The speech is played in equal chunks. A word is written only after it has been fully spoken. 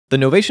The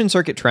Novation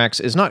Circuit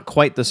Tracks is not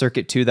quite the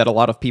Circuit 2 that a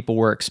lot of people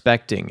were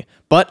expecting,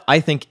 but I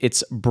think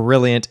it's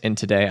brilliant, and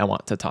today I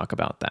want to talk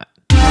about that.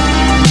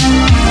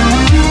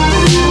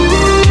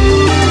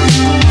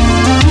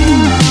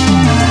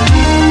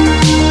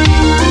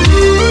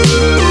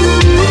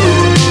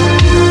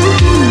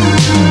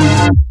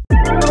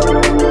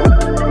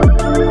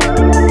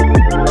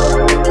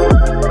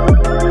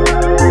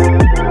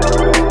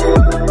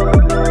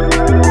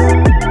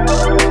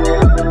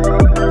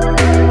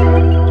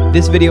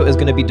 This video is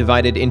going to be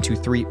divided into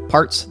 3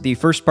 parts. The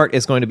first part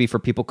is going to be for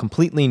people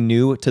completely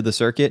new to the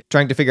circuit,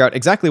 trying to figure out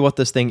exactly what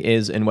this thing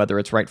is and whether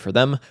it's right for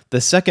them. The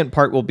second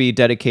part will be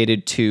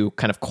dedicated to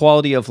kind of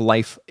quality of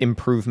life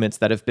improvements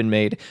that have been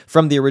made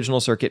from the original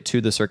circuit to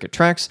the Circuit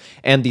Tracks.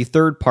 And the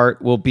third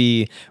part will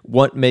be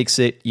what makes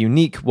it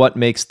unique, what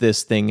makes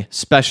this thing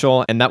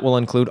special, and that will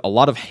include a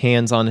lot of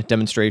hands-on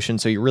demonstration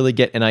so you really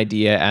get an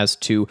idea as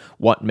to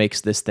what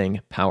makes this thing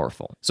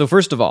powerful. So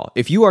first of all,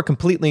 if you are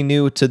completely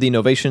new to the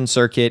Novation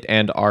Circuit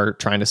and are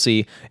trying to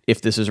see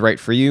if this is right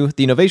for you,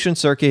 the Novation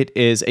Circuit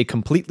is a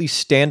completely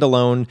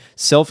standalone,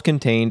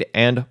 self-contained,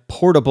 and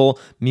portable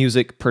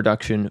music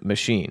production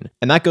machine.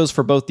 And that goes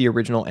for both the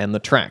original and the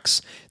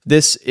tracks.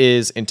 This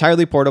is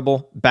entirely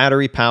portable,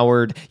 battery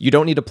powered. You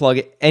don't need to plug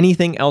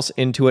anything else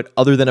into it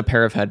other than a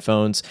pair of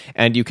headphones,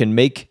 and you can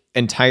make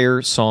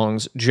entire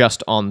songs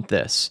just on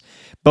this.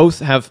 Both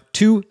have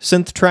 2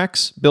 synth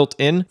tracks built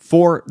in,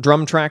 4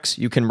 drum tracks.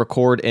 You can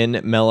record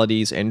in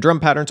melodies and drum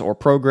patterns or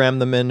program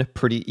them in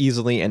pretty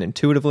easily and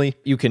intuitively.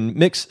 You can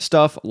mix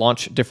stuff,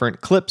 launch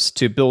different clips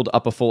to build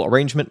up a full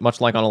arrangement,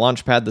 much like on a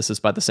Launchpad. This is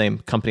by the same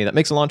company that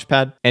makes a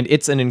Launchpad. And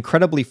it's an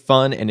incredibly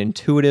fun and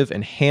intuitive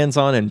and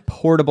hands-on and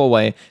portable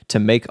way to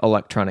make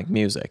electronic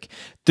music.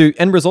 The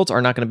end results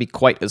are not going to be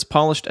quite as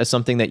polished as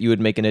something that you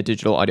would make in a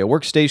digital audio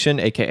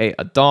workstation, aka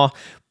a DAW,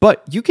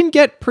 but you can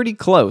get pretty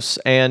close,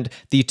 and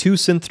the 2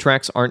 synth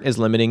tracks aren't as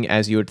limiting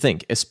as you would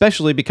think,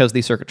 especially because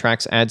the Circuit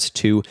Tracks adds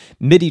 2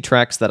 MIDI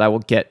tracks that I will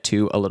get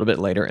to a little bit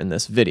later in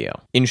this video.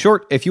 In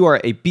short, if you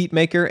are a beat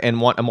maker and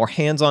want a more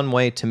hands-on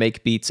way to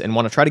make beats and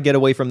want to try to get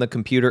away from the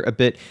computer a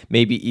bit,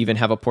 maybe even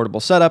have a portable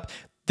setup,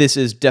 this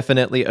is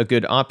definitely a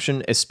good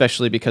option,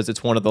 especially because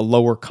it's one of the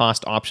lower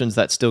cost options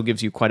that still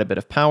gives you quite a bit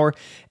of power.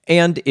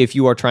 And if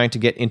you are trying to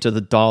get into the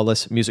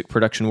DAW-less music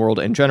production world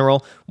in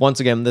general, once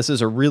again, this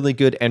is a really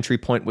good entry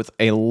point with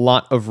a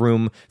lot of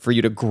room for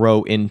you to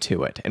grow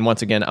into it. And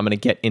once again, I'm going to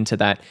get into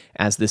that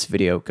as this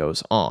video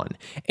goes on.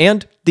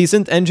 And the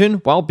synth engine,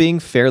 while being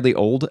fairly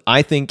old,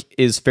 I think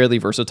is fairly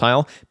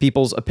versatile.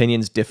 People's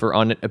opinions differ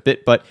on it a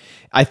bit, but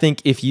I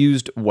think if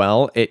used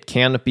well, it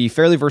can be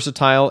fairly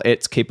versatile.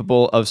 It's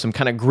capable of some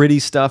kind of gritty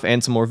stuff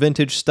and some more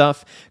vintage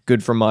stuff,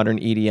 good for modern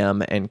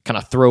EDM and kind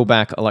of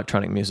throwback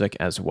electronic music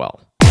as well.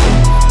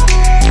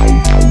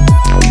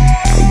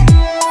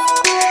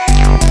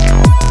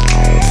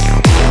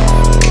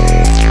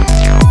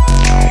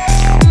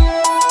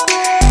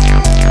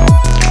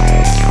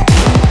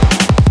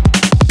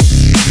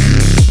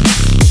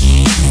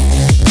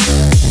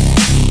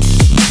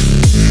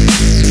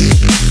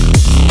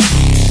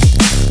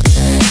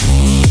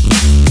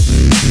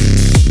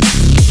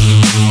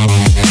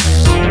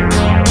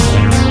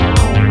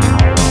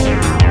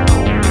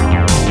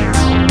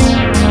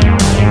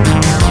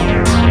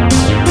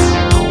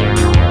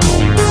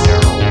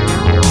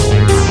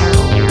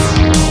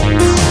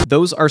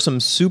 Those are some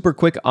super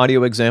quick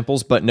audio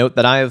examples, but note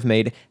that I have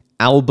made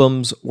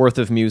albums worth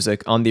of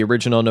music on the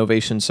original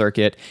Novation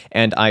Circuit,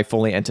 and I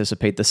fully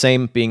anticipate the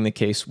same being the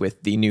case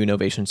with the new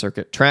Novation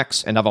Circuit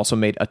Tracks. And I've also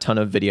made a ton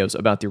of videos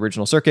about the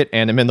original circuit,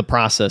 and I'm in the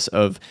process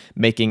of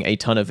making a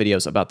ton of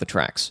videos about the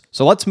tracks.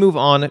 So let's move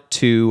on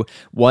to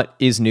what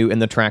is new in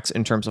the tracks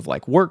in terms of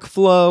like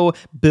workflow,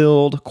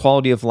 build,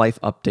 quality of life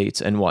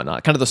updates, and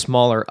whatnot. Kind of the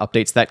smaller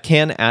updates that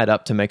can add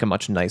up to make a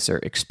much nicer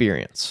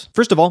experience.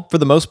 First of all, for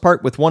the most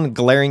part, with one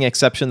glaring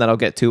exception that I'll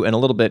get to in a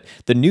little bit,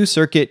 the new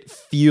circuit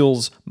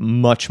feels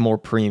much more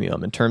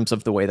premium in terms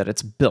of the way that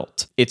it's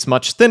built. It's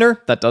much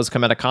thinner. That does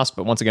come at a cost,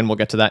 but once again, we'll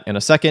get to that in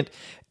a second.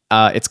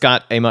 It's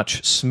got a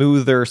much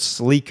smoother,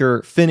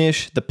 sleeker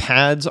finish. The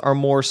pads are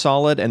more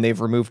solid, and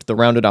they've removed the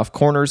rounded off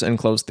corners and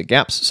closed the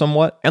gaps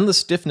somewhat. And the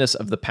stiffness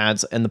of the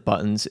pads and the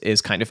buttons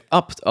is kind of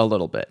upped a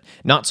little bit.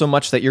 Not so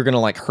much that you're gonna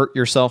like hurt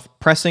yourself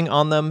pressing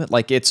on them.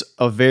 Like, it's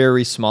a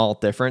very small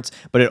difference,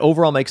 but it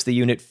overall makes the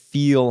unit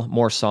feel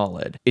more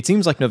solid. It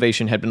seems like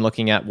Novation had been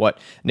looking at what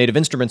Native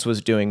Instruments was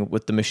doing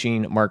with the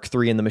Machine Mark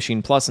III and the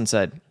Machine Plus and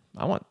said,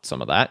 I want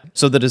some of that.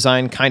 So the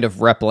design kind of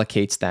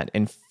replicates that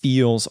and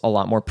feels a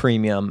lot more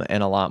premium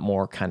and a lot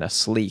more kind of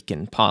sleek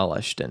and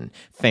polished and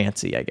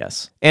fancy, I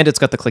guess. And it's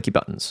got the clicky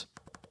buttons.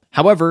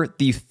 However,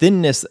 the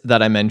thinness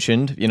that I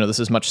mentioned, you know, this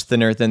is much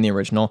thinner than the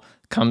original,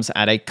 comes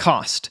at a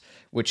cost,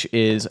 which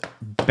is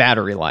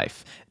battery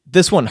life.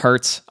 This one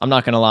hurts, I'm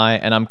not gonna lie,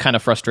 and I'm kind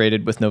of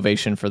frustrated with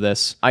Novation for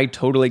this. I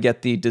totally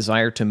get the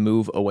desire to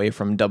move away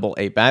from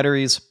AA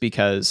batteries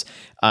because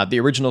the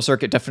original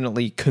circuit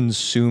definitely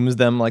consumes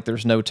them like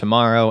there's no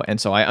tomorrow, and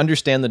so I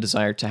understand the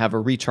desire to have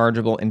a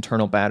rechargeable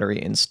internal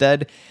battery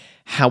instead.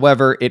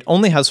 However, it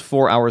only has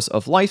 4 hours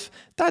of life.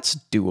 That's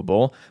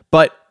doable.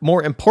 But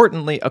more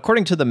importantly,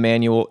 according to the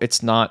manual,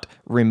 it's not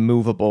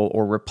removable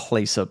or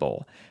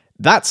replaceable.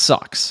 That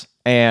sucks,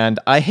 and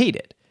I hate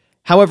it.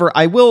 However,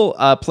 I will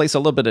place a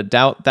little bit of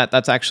doubt that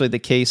that's actually the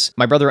case.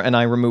 My brother and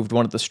I removed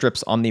one of the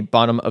strips on the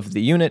bottom of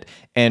the unit,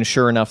 and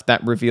sure enough,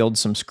 that revealed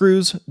some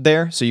screws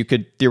there. So you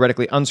could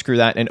theoretically unscrew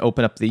that and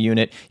open up the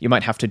unit. You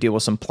might have to deal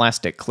with some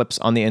plastic clips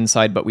on the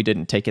inside, but we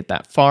didn't take it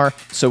that far.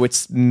 So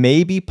it's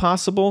maybe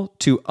possible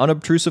to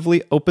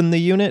unobtrusively open the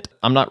unit.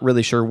 I'm not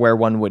really sure where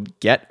one would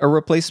get a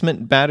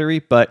replacement battery,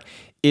 but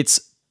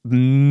it's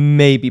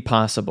maybe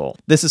possible.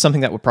 This is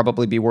something that would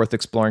probably be worth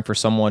exploring for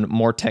someone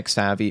more tech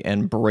savvy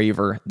and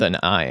braver than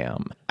I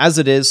am. As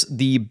it is,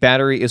 the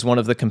battery is one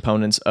of the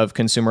components of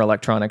consumer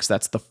electronics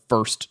that's the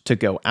first to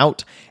go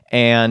out,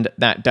 and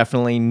that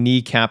definitely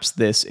kneecaps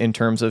this in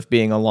terms of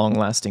being a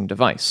long-lasting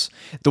device.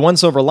 The one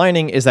silver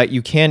lining is that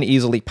you can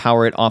easily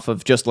power it off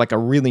of just like a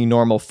really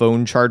normal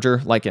phone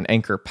charger, like an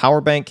Anker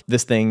power bank.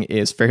 This thing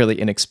is fairly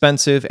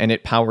inexpensive, and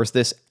it powers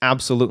this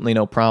absolutely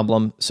no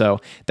problem, so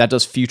that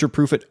does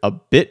future-proof it a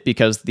bit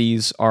because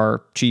these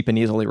are cheap and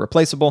easily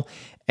replaceable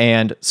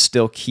and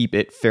still keep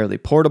it fairly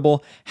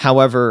portable.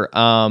 However,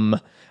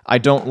 I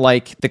don't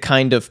like the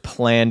kind of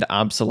planned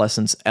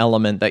obsolescence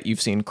element that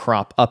you've seen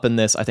crop up in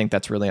this. I think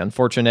that's really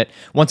unfortunate.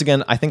 Once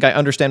again, I think I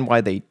understand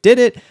why they did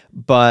it,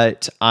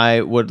 but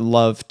I would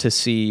love to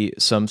see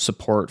some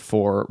support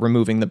for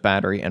removing the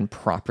battery and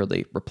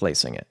properly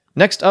replacing it.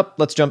 Next up,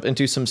 let's jump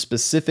into some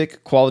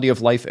specific quality of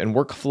life and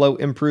workflow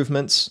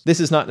improvements. This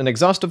is not an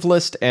exhaustive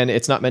list, and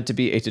it's not meant to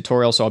be a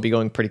tutorial, so I'll be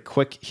going pretty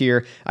quick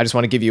here. I just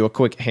want to give you a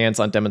quick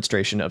hands-on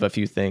demonstration of a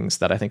few things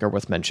that I think are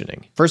worth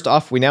mentioning. First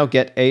off, we now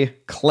get a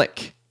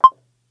click.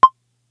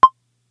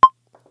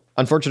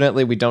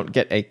 Unfortunately, we don't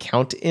get a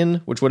count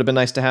in, which would have been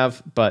nice to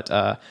have, but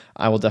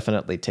I will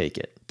definitely take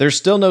it. There's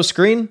still no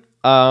screen.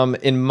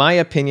 In my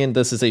opinion,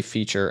 this is a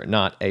feature,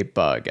 not a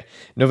bug.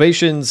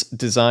 Novation's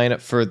design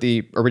for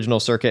the original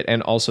circuit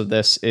and also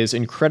this is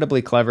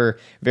incredibly clever,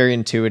 very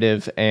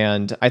intuitive,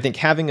 and I think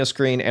having a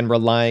screen and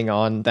relying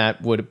on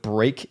that would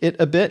break it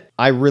a bit.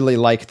 I really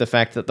like the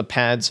fact that the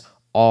pads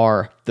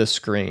are the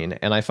screen,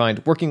 and I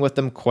find working with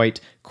them quite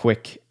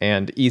quick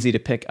and easy to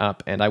pick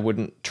up, and I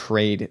wouldn't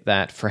trade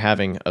that for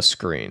having a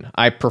screen.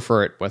 I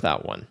prefer it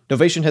without one.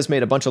 Novation has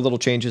made a bunch of little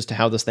changes to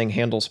how this thing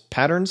handles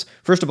patterns.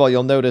 First of all,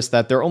 you'll notice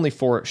that there are only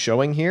 4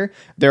 showing here.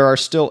 There are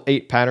still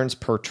 8 patterns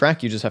per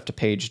track. You just have to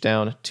page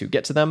down to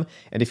get to them,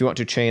 and if you want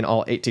to chain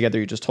all 8 together,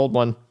 you just hold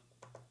one,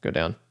 go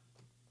down,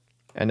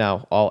 and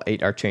now all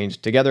 8 are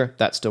chained together.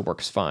 That still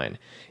works fine.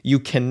 You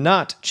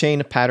cannot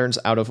chain patterns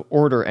out of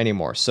order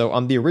anymore. So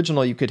on the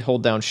original, you could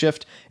hold down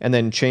Shift and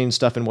then chain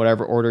stuff in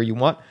whatever order you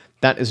want.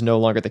 That is no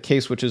longer the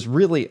case, which is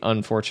really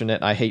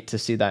unfortunate. I hate to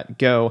see that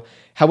go.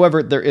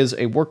 However, there is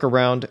a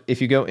workaround.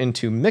 If you go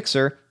into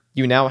Mixer,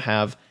 you now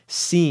have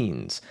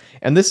scenes.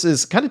 And this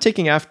is kind of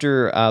taking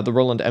after the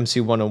Roland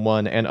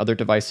MC101 and other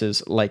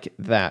devices like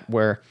that,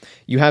 where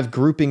you have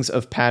groupings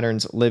of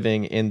patterns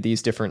living in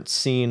these different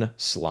scene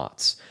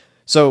slots.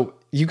 So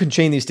you can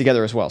chain these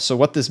together as well. So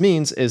what this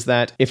means is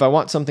that if I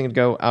want something to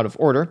go out of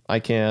order, I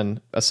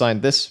can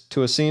assign this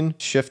to a scene,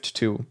 Shift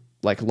to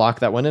like lock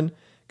that one in,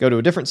 go to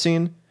a different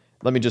scene,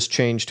 let me just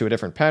change to a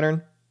different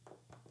pattern,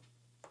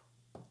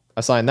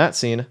 assign that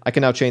scene. I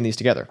can now chain these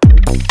together.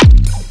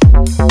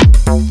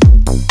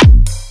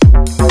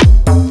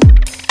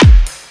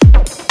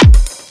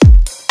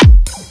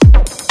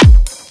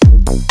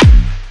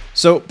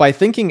 So by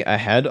thinking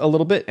ahead a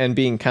little bit and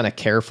being kind of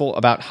careful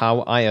about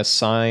how I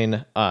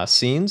assign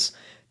scenes,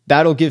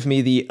 that'll give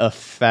me the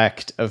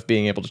effect of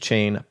being able to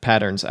chain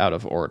patterns out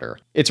of order.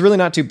 It's really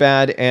not too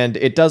bad, and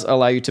it does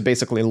allow you to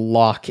basically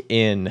lock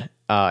in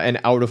an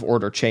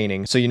out-of-order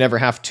chaining, so you never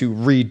have to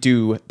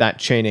redo that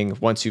chaining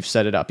once you've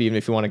set it up, even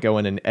if you want to go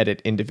in and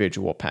edit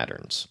individual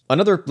patterns.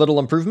 Another little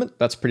improvement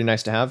that's pretty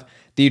nice to have,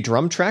 the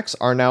drum tracks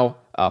are now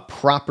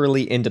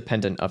properly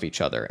independent of each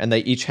other, and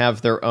they each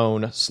have their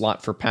own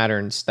slot for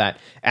patterns that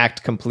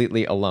act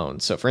completely alone.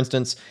 So for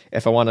instance,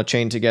 if I want to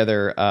chain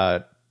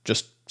together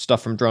just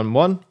stuff from drum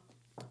 1,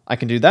 I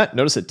can do that.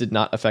 Notice it did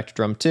not affect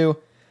drum 2.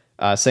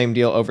 Same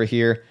deal over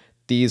here.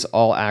 These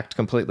all act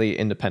completely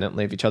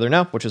independently of each other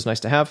now, which is nice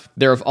to have.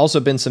 There have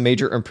also been some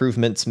major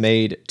improvements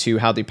made to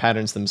how the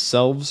patterns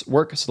themselves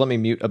work. So let me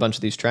mute a bunch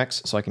of these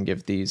tracks so I can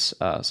give these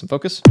some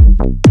focus.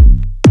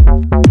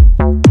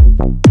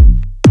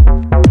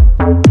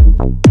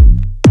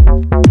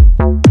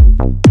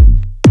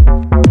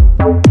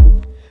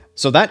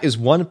 So that is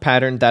one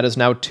pattern that is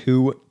now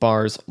 2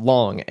 bars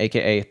long,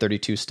 aka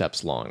 32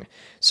 steps long.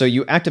 So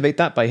you activate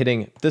that by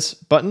hitting this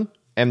button,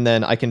 and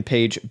then I can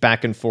page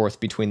back and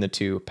forth between the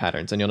 2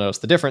 patterns. And you'll notice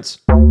the difference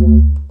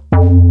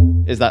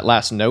is that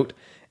last note,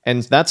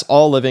 and that's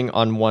all living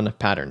on one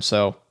pattern.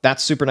 So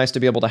that's super nice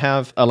to be able to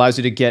have. Allows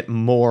you to get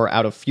more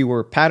out of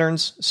fewer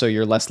patterns, so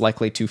you're less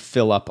likely to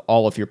fill up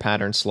all of your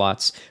pattern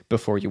slots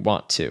before you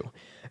want to.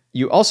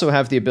 You also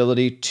have the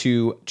ability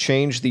to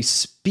change the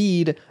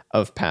speed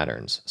of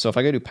patterns. So if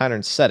I go to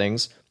pattern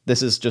settings,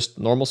 This is just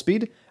normal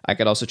speed. I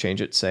could also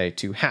change it, say,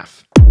 to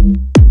half.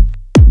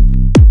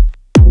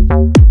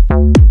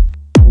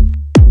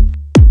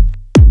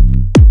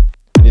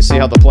 And you see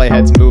how the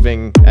playhead's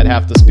moving at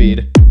half the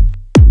speed.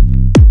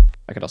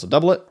 I could also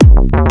double it.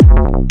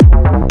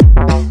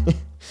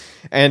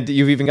 And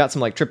you've even got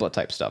some like triplet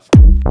type stuff.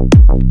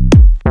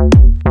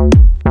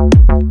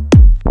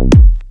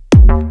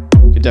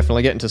 You could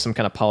definitely get into some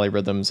kind of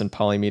polyrhythms and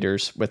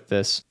polymeters with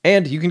this.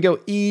 And you can go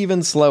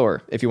even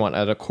slower if you want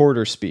at a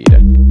quarter speed.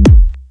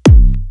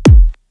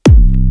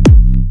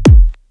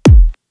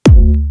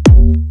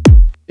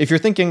 If you're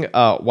thinking,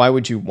 why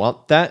would you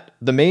want that?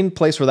 The main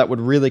place where that would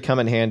really come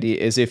in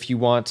handy is if you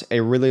want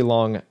a really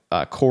long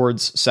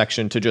chords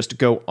section to just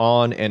go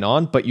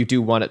on, but you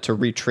do want it to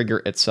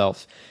re-trigger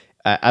itself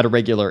at a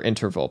regular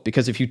interval.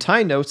 Because if you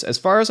tie notes, as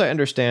far as I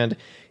understand,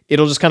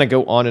 it'll just kind of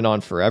go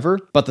on forever.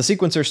 But the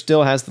sequencer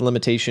still has the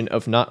limitation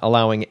of not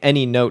allowing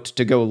any note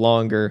to go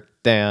longer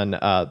than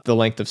the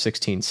length of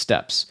 16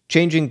 steps.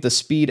 Changing the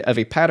speed of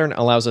a pattern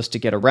allows us to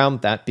get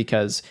around that,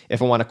 because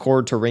if I want a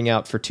chord to ring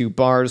out for 2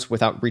 bars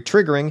without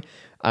re-triggering,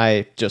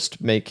 I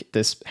just make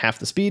this half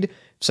the speed.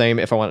 Same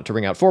if I want it to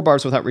ring out 4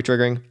 bars without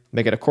re-triggering,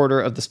 make it a quarter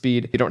of the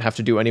speed. You don't have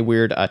to do any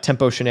weird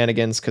tempo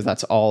shenanigans, because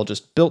that's all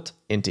just built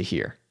into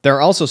here. There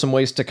are also some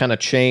ways to kind of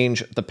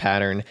change the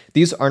pattern.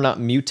 These are not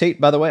mutate,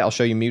 by the way. I'll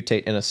show you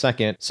mutate in a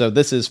second. So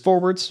this is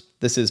forwards,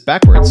 this is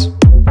backwards.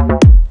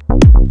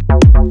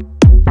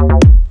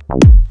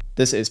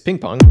 This is ping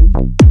pong.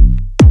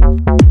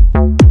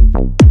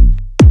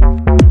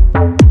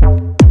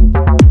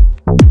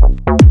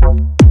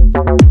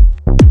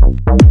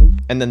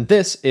 And then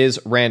this is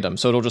random.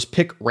 So it'll just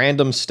pick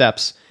random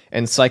steps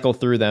and cycle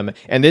through them.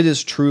 And it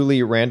is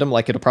truly random,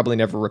 like it'll probably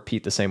never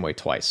repeat the same way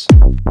twice.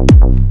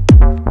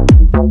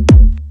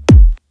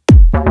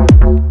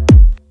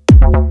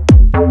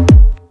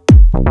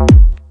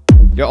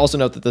 You'll also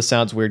note that this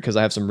sounds weird because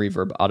I have some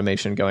reverb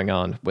automation going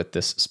on with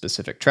this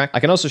specific track.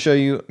 I can also show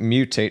you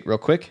mutate real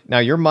quick. Now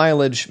your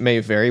mileage may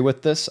vary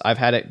with this. I've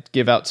had it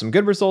give out some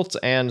good results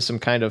and some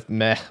kind of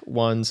meh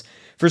ones.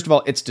 First of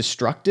all, it's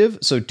destructive,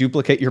 so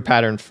duplicate your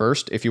pattern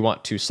first if you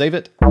want to save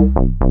it.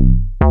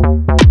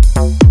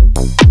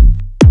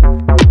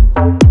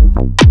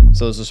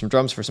 So those are some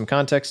drums for some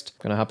context.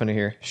 I'm gonna hop into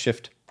here,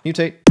 shift,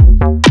 mutate.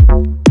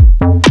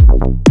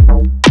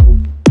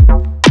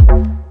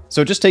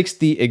 So it just takes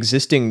the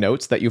existing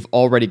notes that you've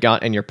already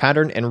got in your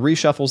pattern and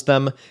reshuffles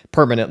them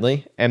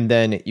permanently, and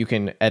then you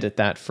can edit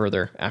that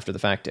further after the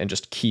fact and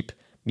just keep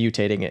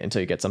mutating it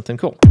until you get something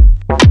cool.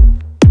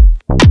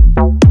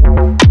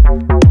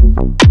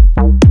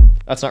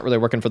 That's not really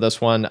working for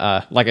this one.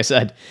 Like I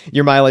said,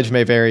 your mileage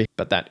may vary,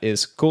 but that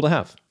is cool to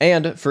have.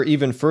 And for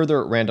even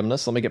further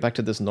randomness, let me get back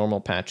to this normal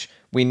patch.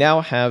 We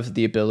now have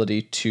the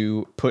ability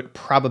to put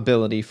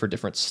probability for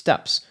different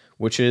steps,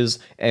 which is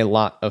a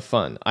lot of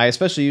fun. I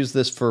especially use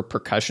this for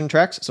percussion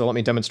tracks, so let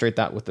me demonstrate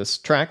that with this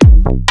track.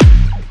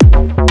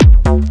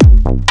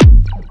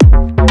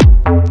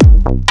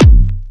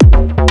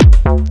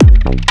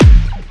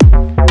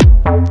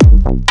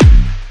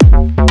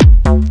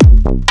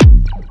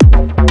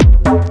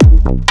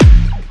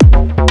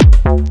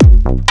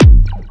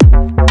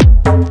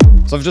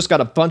 So I've just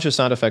got a bunch of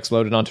sound effects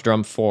loaded onto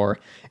drum 4,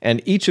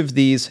 and each of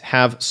these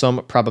have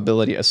some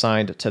probability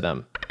assigned to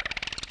them.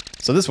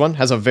 So this one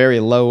has a very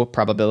low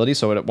probability,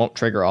 so it won't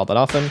trigger all that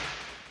often.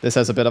 This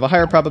has a bit of a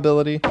higher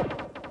probability.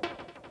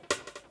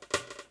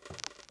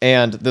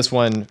 And this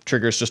one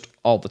triggers just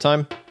all the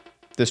time.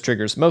 This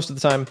triggers most of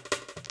the time.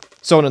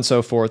 So on and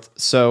so forth.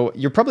 So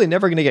you're probably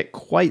never going to get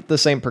quite the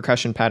same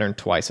percussion pattern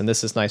twice, and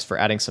this is nice for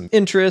adding some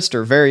interest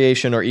or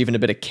variation or even a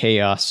bit of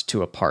chaos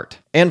to a part.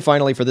 And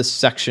finally, for this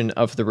section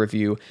of the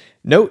review,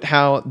 note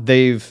how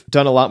they've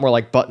done a lot more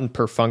like button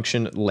per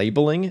function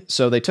labeling.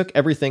 So they took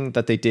everything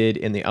that they did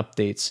in the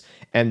updates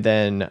and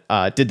then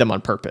did them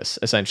on purpose,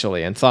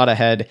 essentially, and thought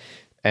ahead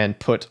and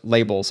put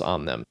labels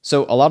on them.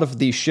 So a lot of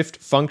the shift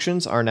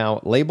functions are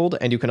now labeled,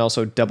 and you can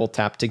also double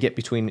tap to get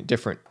between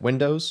different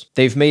windows.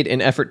 They've made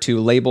an effort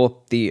to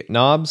label the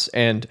knobs,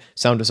 and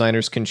sound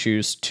designers can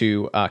choose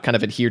to kind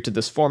of adhere to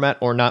this format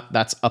or not.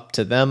 That's up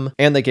to them.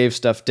 And they gave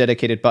stuff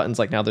dedicated buttons,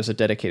 like now there's a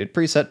dedicated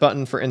preset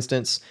button, for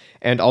instance.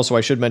 And also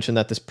I should mention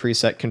that this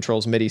preset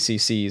controls MIDI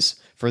CCs.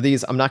 For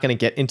these, I'm not going to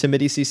get into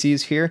MIDI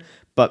CCs here,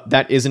 but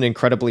that is an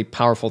incredibly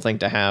powerful thing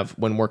to have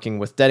when working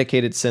with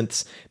dedicated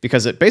synths,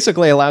 because it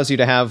basically allows you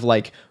to have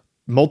like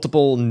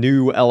multiple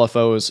new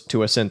LFOs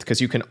to a synth, because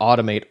you can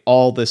automate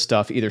all this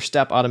stuff, either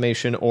step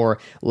automation or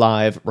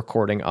live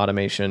recording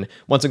automation.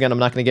 Once again, I'm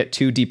not going to get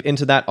too deep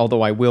into that,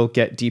 although I will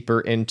get deeper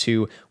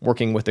into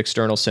working with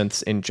external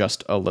synths in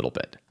just a little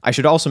bit. I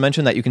should also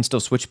mention that you can still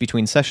switch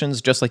between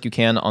sessions just like you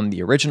can on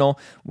the original,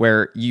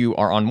 where you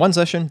are on one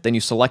session, then you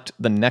select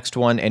the next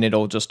one, and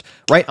it'll just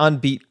right on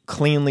beat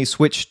cleanly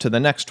switch to the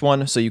next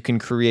one, so you can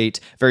create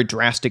very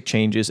drastic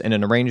changes in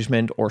an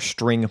arrangement or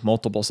string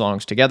multiple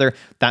songs together.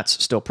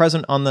 That's still present.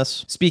 present on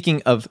this.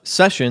 Speaking of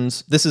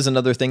sessions, this is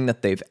another thing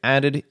that they've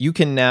added. You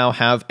can now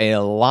have a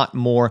lot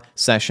more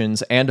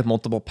sessions and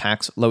multiple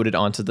packs loaded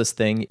onto this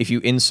thing if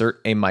you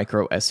insert a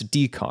micro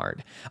SD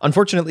card.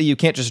 Unfortunately, you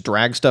can't just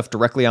drag stuff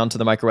directly onto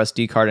the micro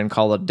SD card and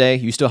call it a day.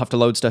 You still have to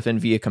load stuff in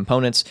via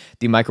components.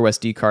 The micro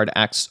SD card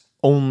acts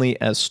only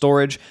as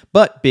storage,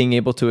 but being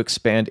able to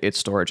expand its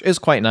storage is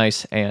quite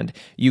nice, and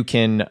you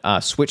can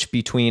switch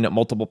between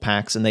multiple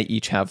packs, and they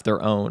each have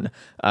their own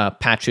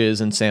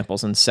patches and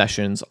samples and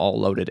sessions all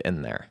loaded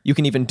in there. You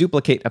can even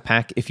duplicate a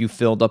pack if you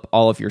filled up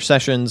all of your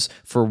sessions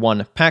for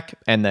one pack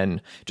and then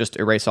just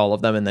erase all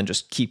of them and then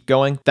just keep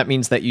going. That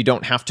means that you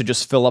don't have to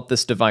just fill up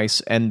this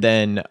device and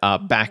then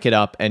back it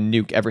up and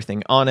nuke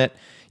everything on it.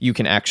 You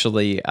can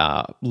actually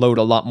load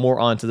a lot more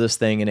onto this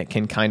thing, and it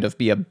can kind of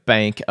be a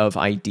bank of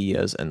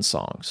ideas and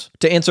songs.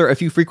 To answer a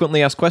few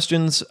frequently asked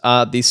questions,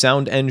 the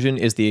sound engine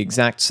is the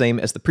exact same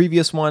as the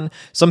previous one.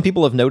 Some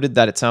people have noted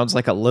that it sounds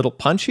like a little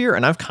punchier,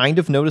 and I've kind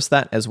of noticed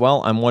that as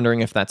well. I'm wondering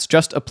if that's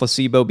just a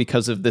placebo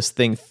because of this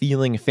thing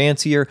feeling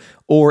fancier,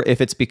 or if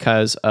it's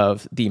because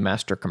of the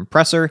master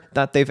compressor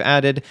that they've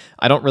added.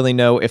 I don't really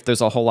know if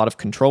there's a whole lot of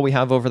control we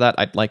have over that.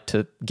 I'd like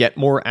to get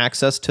more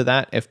access to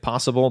that if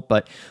possible,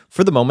 but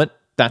for the moment,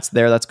 that's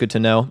there. That's good to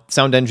know.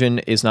 Sound engine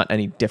is not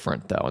any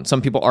different though, and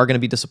some people are going to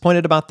be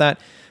disappointed about that.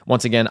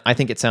 Once again, I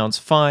think it sounds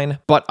fine,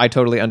 but I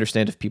totally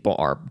understand if people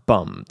are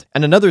bummed.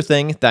 And another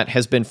thing that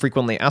has been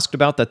frequently asked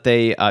about that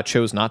they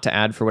chose not to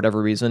add for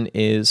whatever reason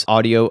is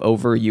audio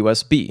over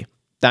USB.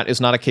 That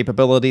is not a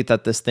capability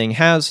that this thing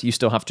has. You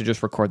still have to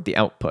just record the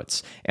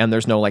outputs, and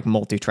there's no like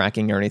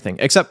multi-tracking or anything,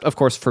 except of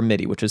course for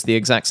MIDI, which is the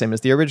exact same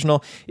as the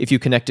original. If you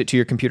connect it to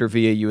your computer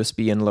via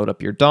USB and load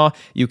up your DAW,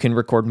 you can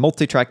record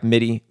multi-track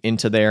MIDI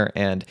into there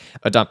and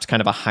adopt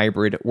kind of a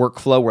hybrid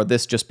workflow where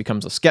this just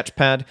becomes a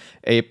sketchpad,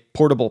 a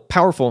portable,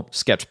 powerful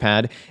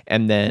sketchpad,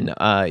 and then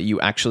you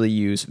actually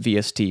use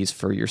VSTs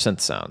for your synth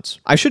sounds.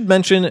 I should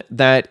mention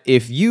that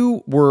if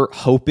you were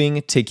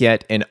hoping to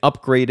get an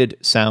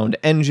upgraded sound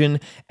engine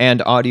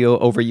and audio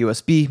over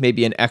USB,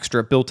 maybe an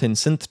extra built-in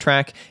synth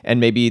track, and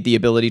maybe the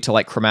ability to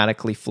like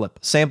chromatically flip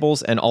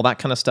samples and all that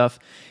kind of stuff,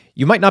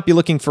 you might not be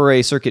looking for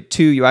a Circuit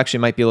 2, you actually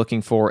might be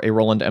looking for a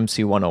Roland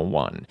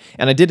MC101.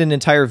 And I did an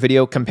entire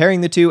video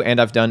comparing the two,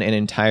 and I've done an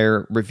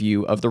entire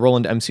review of the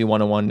Roland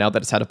MC101 now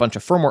that it's had a bunch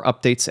of firmware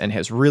updates and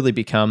has really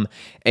become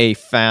a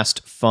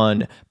fast,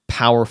 fun,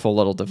 powerful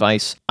little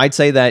device. I'd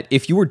say that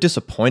if you were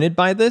disappointed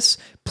by this,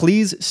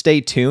 please stay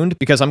tuned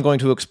because I'm going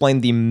to explain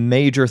the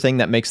major thing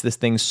that makes this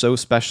thing so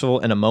special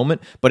in a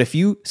moment. But if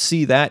you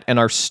see that and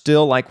are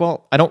still like,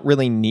 well, I don't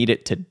really need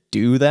it to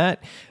do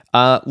that,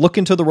 look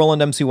into the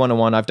Roland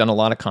MC101. I've done a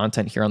lot of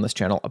content here on this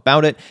channel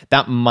about it.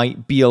 That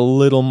might be a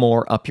little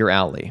more up your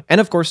alley. And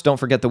of course, don't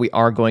forget that we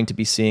are going to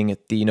be seeing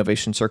the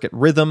Novation Circuit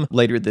Rhythm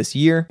later this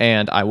year,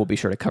 and I will be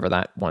sure to cover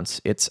that once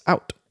it's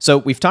out. So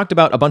we've talked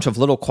about a bunch of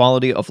little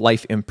quality of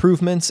life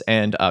improvements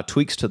and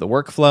tweaks to the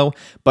workflow,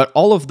 but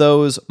all of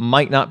those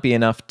might not be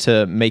enough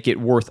to make it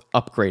worth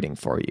upgrading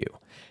for you.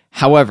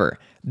 However,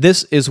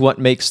 this is what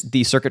makes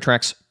the Circuit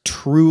Tracks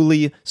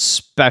truly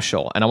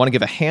special, and I want to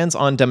give a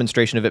hands-on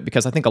demonstration of it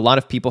because I think a lot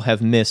of people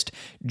have missed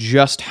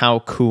just how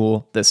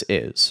cool this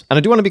is. And I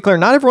do want to be clear,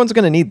 not everyone's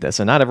going to need this,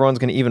 and not everyone's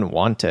going to even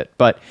want it,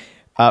 but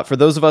for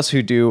those of us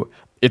who do,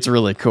 it's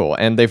really cool,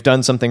 and they've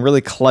done something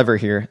really clever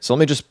here. So let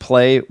me just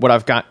play what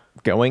I've got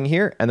going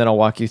here, and then I'll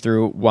walk you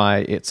through why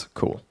it's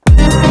cool.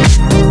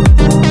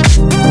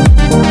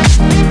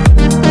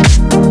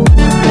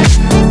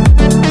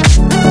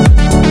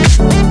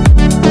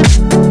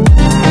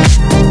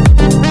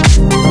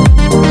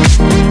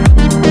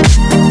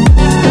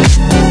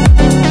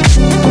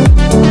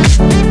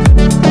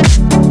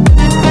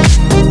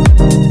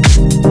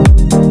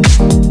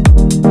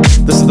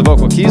 This is the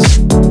vocal keys.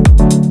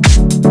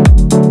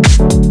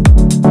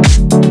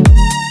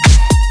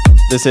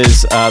 This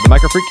is the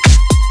Micro Freak.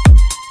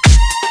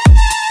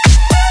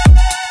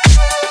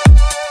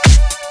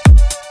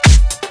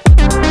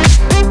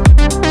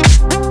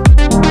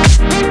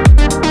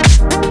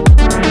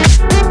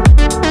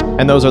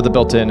 And those are the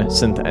built-in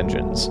synth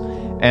engines.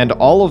 And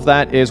all of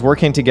that is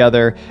working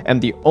together,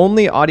 and the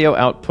only audio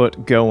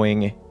output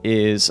going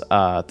is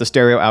the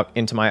stereo out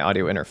into my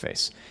audio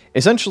interface.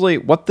 Essentially,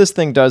 what this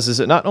thing does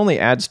is it not only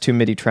adds 2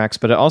 MIDI tracks,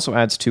 but it also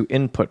adds 2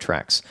 input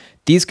tracks.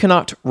 These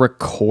cannot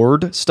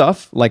record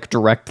stuff like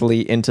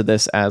directly into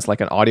this as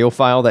like an audio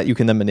file that you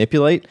can then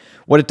manipulate.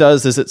 What it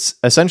does is it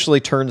essentially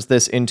turns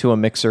this into a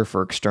mixer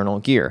for external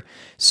gear.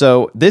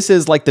 So this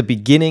is like the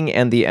beginning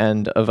and the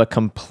end of a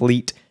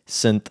complete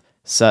synth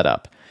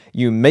setup.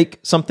 You make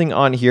something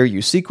on here,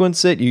 you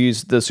sequence it, you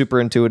use the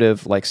super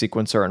intuitive like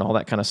sequencer and all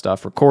that kind of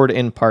stuff, record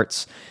in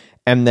parts,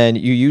 and then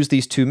you use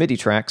these 2 MIDI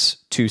tracks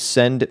to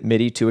send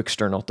MIDI to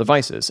external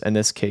devices, in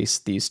this case,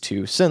 these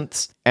 2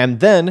 synths. And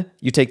then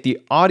you take the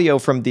audio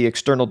from the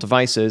external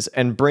devices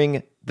and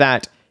bring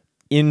that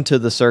into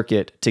the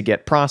circuit to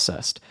get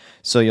processed.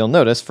 So you'll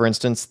notice, for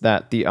instance,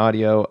 that the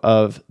audio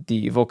of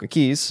the vocal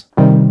keys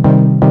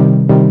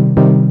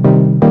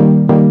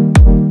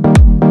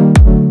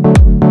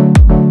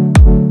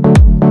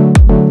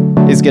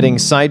is getting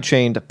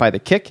sidechained by the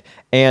kick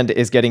and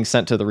is getting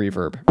sent to the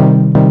reverb.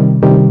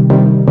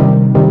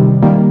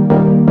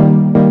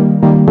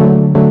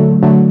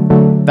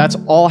 That's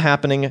all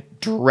happening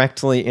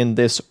directly in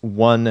this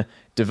one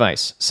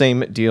device.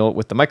 Same deal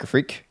with the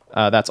Microfreak.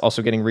 That's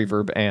also getting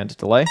reverb and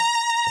delay.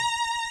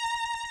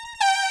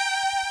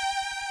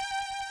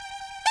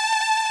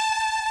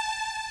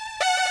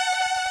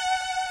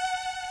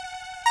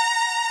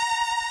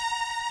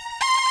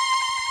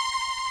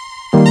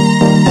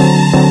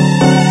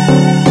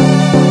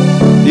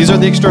 These are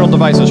the external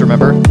devices,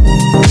 remember?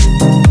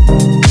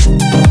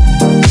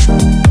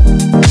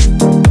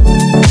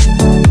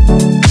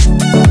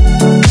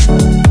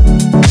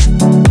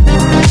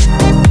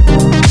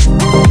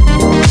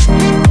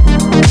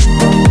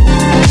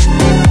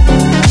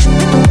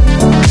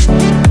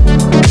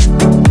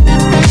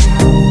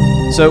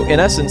 So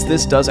in essence,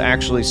 this does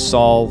actually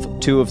solve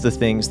two of the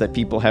things that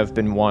people have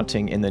been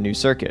wanting in the new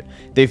circuit.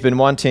 They've been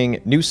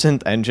wanting new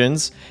synth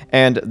engines,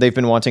 and they've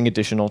been wanting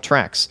additional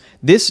tracks.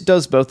 This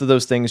does both of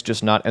those things,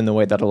 just not in the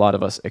way that a lot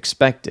of us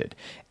expected.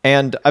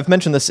 And I've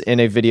mentioned this in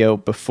a video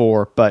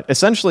before, but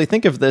essentially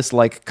think of this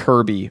like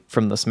Kirby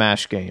from the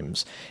Smash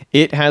games.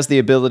 It has the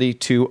ability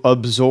to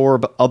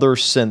absorb other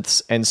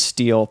synths and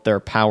steal their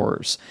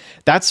powers.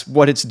 That's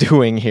what it's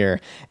doing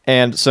here.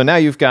 And so now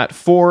you've got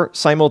 4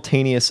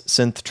 simultaneous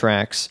synth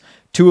tracks,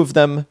 2 of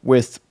them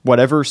with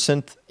whatever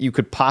synth you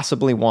could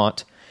possibly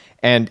want,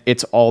 and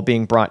it's all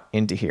being brought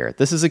into here.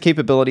 This is a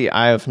capability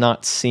I have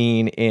not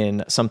seen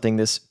in something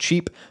this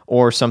cheap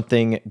or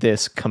something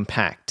this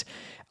compact.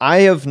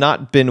 I have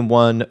not been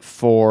one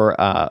for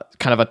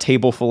kind of a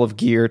table full of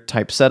gear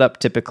type setup.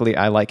 Typically,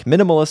 I like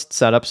minimalist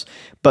setups,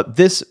 but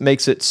this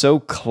makes it so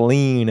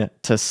clean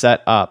to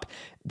set up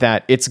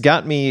that it's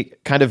got me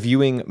kind of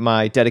viewing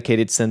my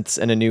dedicated synths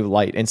in a new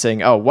light and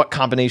saying, oh, what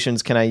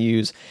combinations can I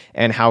use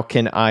and how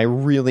can I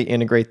really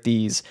integrate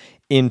these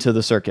into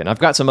the circuit? And I've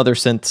got some other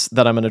synths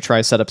that I'm going to try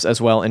setups as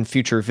well in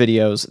future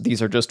videos.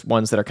 These are just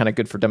ones that are kind of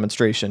good for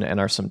demonstration and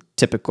are some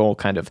typical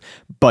kind of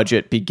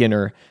budget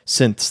beginner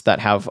synths that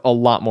have a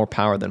lot more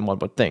power than one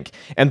would think.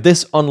 And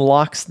this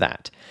unlocks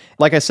that.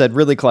 Like I said,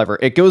 really clever.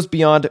 It goes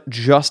beyond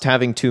just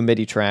having 2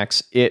 MIDI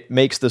tracks. It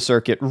makes the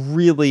circuit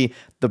really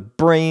the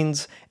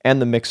brains and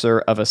the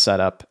mixer of a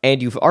setup.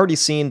 And you've already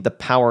seen the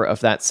power of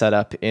that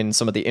setup in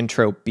some of the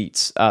intro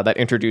beats that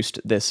introduced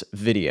this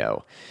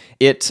video.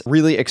 It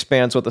really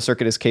expands what the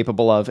circuit is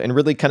capable of and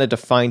really kind of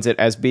defines it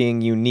as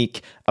being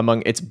unique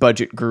among its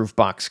budget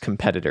groovebox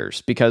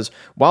competitors. Because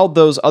while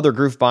those other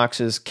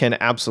grooveboxes can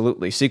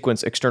absolutely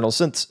sequence external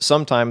synths,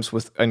 sometimes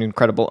with an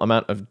incredible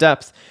amount of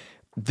depth,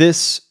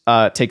 this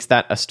takes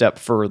that a step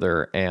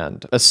further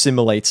and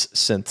assimilates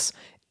synths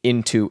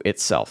into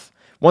itself.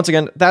 Once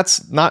again,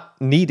 that's not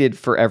needed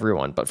for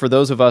everyone, but for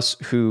those of us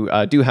who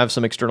do have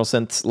some external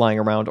synths lying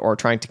around or are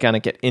trying to kind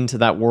of get into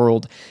that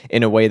world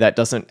in a way that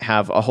doesn't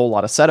have a whole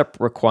lot of setup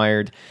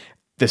required,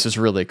 this is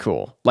really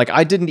cool. Like,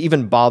 I didn't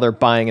even bother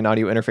buying an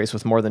audio interface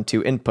with more than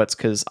 2 inputs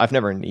because I've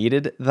never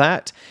needed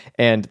that,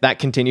 and that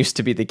continues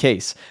to be the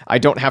case. I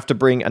don't have to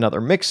bring another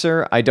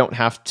mixer. I don't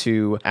have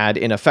to add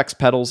in effects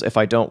pedals if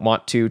I don't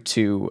want to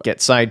get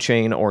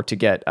sidechain or to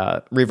get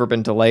reverb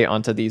and delay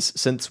onto these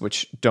synths,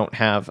 which don't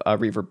have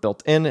reverb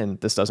built in, and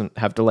this doesn't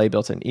have delay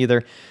built in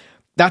either.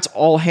 That's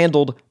all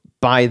handled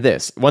by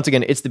this. Once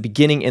again, it's the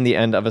beginning and the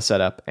end of a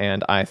setup,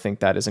 and I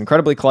think that is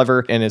incredibly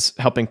clever and is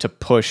helping to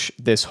push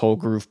this whole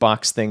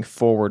groovebox thing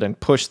forward and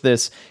push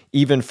this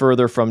even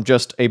further from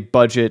just a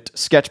budget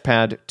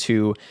sketchpad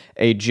to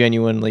a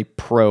genuinely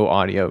pro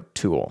audio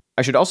tool.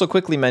 I should also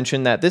quickly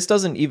mention that this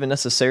doesn't even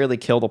necessarily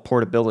kill the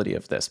portability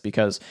of this,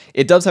 because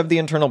it does have the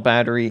internal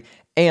battery,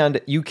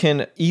 and you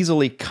can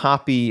easily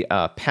copy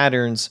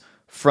patterns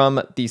from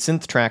the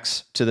synth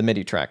tracks to the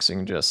MIDI tracks. You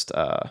can just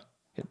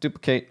hit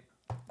duplicate,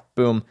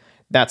 boom.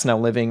 That's now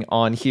living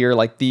on here.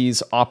 Like,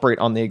 these operate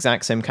on the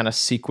exact same kind of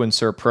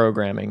sequencer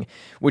programming,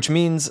 which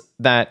means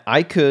that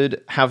I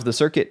could have the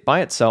circuit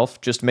by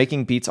itself, just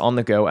making beats on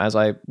the go as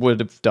I would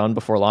have done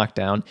before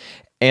lockdown,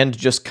 and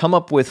just come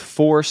up with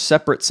 4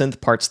 separate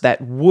synth parts that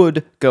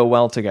would go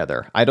well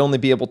together. I'd only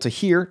be able to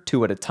hear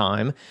 2 at a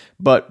time,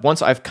 but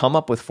once I've come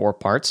up with 4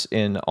 parts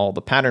in all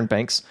the pattern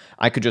banks,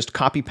 I could just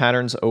copy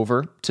patterns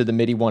over to the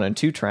MIDI 1 and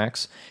 2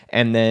 tracks,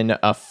 and then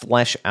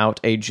flesh out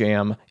a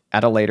jam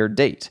at a later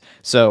date.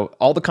 So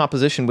all the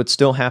composition would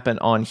still happen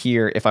on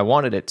here if I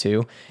wanted it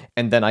to,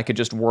 and then I could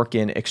just work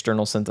in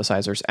external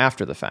synthesizers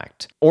after the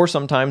fact. Or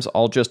sometimes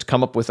I'll just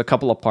come up with a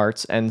couple of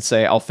parts and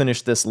say I'll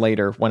finish this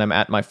later when I'm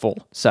at my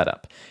full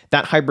setup.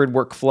 That hybrid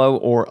workflow,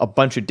 or a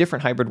bunch of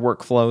different hybrid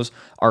workflows,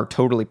 are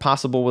totally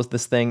possible with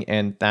this thing,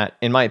 and that,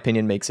 in my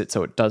opinion, makes it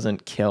so it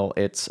doesn't kill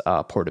its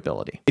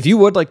portability. If you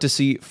would like to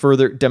see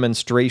further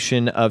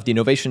demonstration of the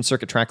Novation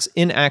Circuit Tracks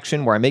in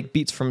action, where I make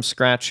beats from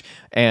scratch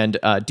and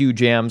do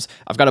jams,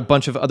 I've got a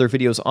bunch of other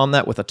videos on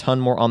that with a ton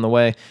more on the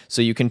way,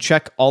 so you can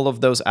check all of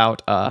those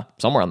out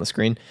somewhere on the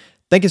screen.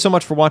 Thank you so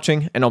much for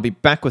watching, and I'll be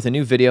back with a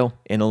new video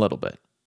in a little bit.